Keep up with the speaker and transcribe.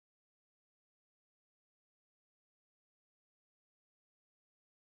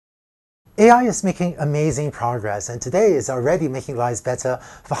AI is making amazing progress, and today is already making lives better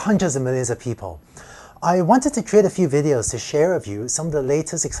for hundreds of millions of people. I wanted to create a few videos to share with you some of the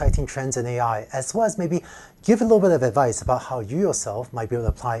latest exciting trends in AI, as well as maybe give a little bit of advice about how you yourself might be able to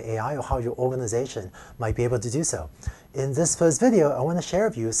apply AI or how your organization might be able to do so. In this first video, I want to share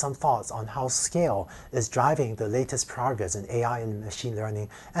with you some thoughts on how scale is driving the latest progress in AI and machine learning,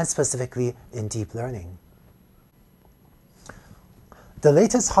 and specifically in deep learning. The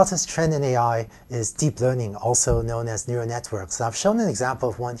latest hottest trend in AI is deep learning, also known as neural networks. So I've shown an example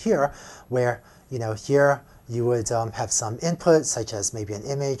of one here where, here you would have some input, such as maybe an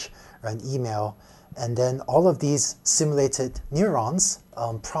image or an email, and then all of these simulated neurons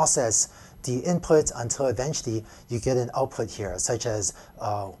process the input until eventually you get an output here, such as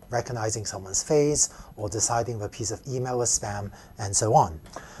recognizing someone's face or deciding if a piece of email is spam, and so on.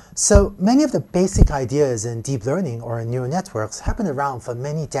 So many of the basic ideas in deep learning or in neural networks have been around for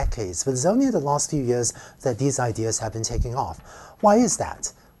many decades, but it's only in the last few years that these ideas have been taking off. Why is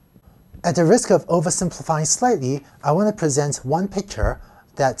that? At the risk of oversimplifying slightly, I want to present one picture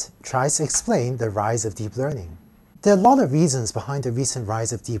that tries to explain the rise of deep learning. There are a lot of reasons behind the recent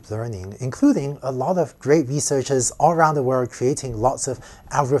rise of deep learning, including a lot of great researchers all around the world creating lots of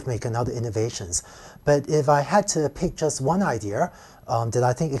algorithmic and other innovations. But if I had to pick just one idea that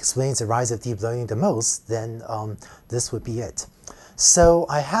I think explains the rise of deep learning the most, then this would be it. So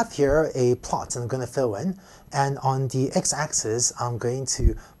I have here a plot I'm going to fill in, and on the x-axis I'm going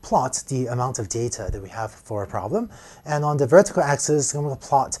to plot the amount of data that we have for a problem, and on the vertical axis I'm going to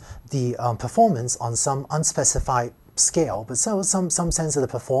plot the performance on some unspecified scale, but so some sense of the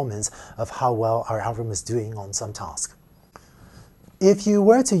performance of how well our algorithm is doing on some task. If you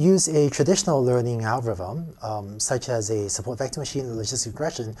were to use a traditional learning algorithm, such as a support vector machine or logistic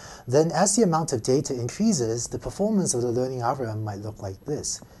regression, then as the amount of data increases, the performance of the learning algorithm might look like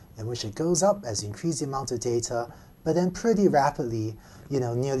this, in which it goes up as you increase the amount of data, but then pretty rapidly,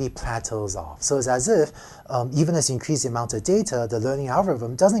 nearly plateaus off. So it's as if, even as you increase the amount of data, the learning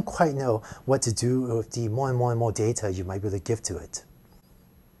algorithm doesn't quite know what to do with the more and more data you might be able to give to it.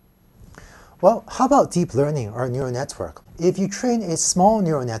 Well, how about deep learning or a neural network? If you train a small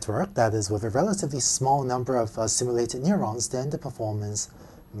neural network, that is with a relatively small number of simulated neurons, then the performance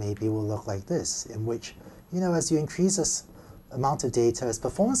maybe will look like this, in which, as you increase this amount of data, its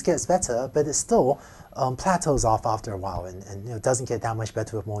performance gets better, but it still plateaus off after a while and doesn't get that much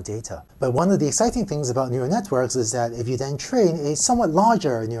better with more data. But one of the exciting things about neural networks is that if you then train a somewhat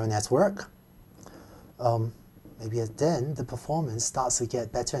larger neural network, maybe then the performance starts to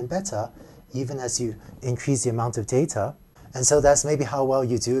get better and better, even as you increase the amount of data. And so that's maybe how well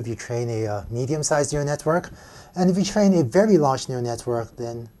you do if you train a medium-sized neural network. And if you train a very large neural network,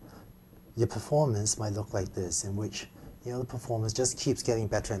 then your performance might look like this, in which the performance just keeps getting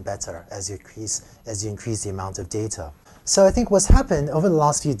better and better as you increase the amount of data. So I think what's happened over the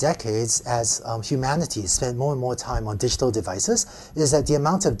last few decades as humanity spent more and more time on digital devices is that the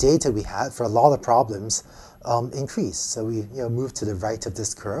amount of data we had for a lot of problems increased. So we moved to the right of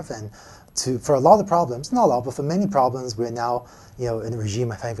this curve, and for a lot of problems, not a lot, but for many problems, we're now in a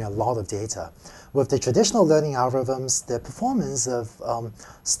regime of having a lot of data. With the traditional learning algorithms, the performance of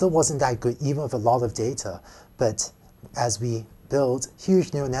still wasn't that good, even with a lot of data. But as we build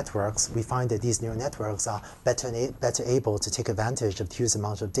huge neural networks, we find that these neural networks are better able to take advantage of the huge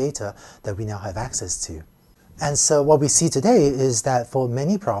amount of data that we now have access to. And so what we see today is that for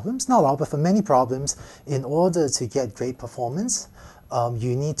many problems, not all, but for many problems, in order to get great performance,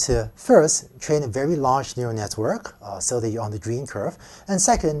 you need to first train a very large neural network so that you're on the green curve, and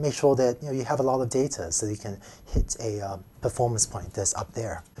second, make sure that you have a lot of data so you can hit a performance point that's up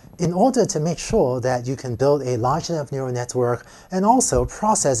there. In order to make sure that you can build a large enough neural network and also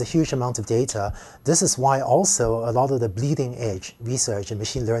process a huge amount of data, this is why also a lot of the bleeding edge research in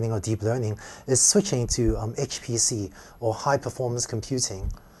machine learning or deep learning is switching to HPC or high performance computing,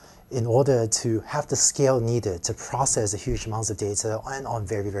 in order to have the scale needed to process a huge amounts of data and on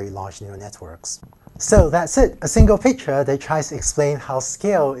very large neural networks. So that's it, a single picture that tries to explain how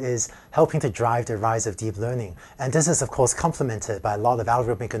scale is helping to drive the rise of deep learning. And this is of course complemented by a lot of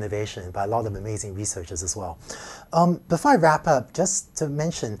algorithmic innovation, by a lot of amazing researchers as well. Before I wrap up, just to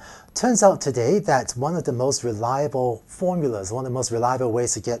mention, turns out today that one of the most reliable formulas, one of the most reliable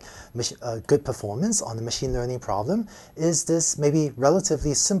ways to get good performance on the machine learning problem is this maybe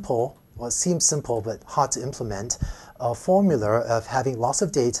relatively simple, well it seems simple but hard to implement, formula of having lots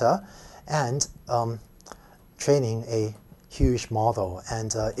of data and training a huge model.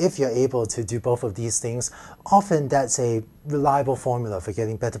 And if you're able to do both of these things, often that's a reliable formula for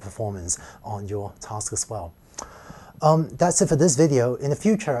getting better performance on your task as well. That's it for this video. In the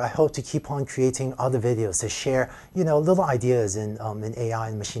future, I hope to keep on creating other videos to share, little ideas in AI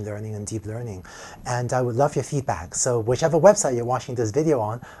and machine learning and deep learning. And I would love your feedback. So whichever website you're watching this video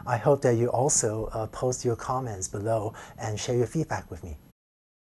on, I hope that you also post your comments below and share your feedback with me.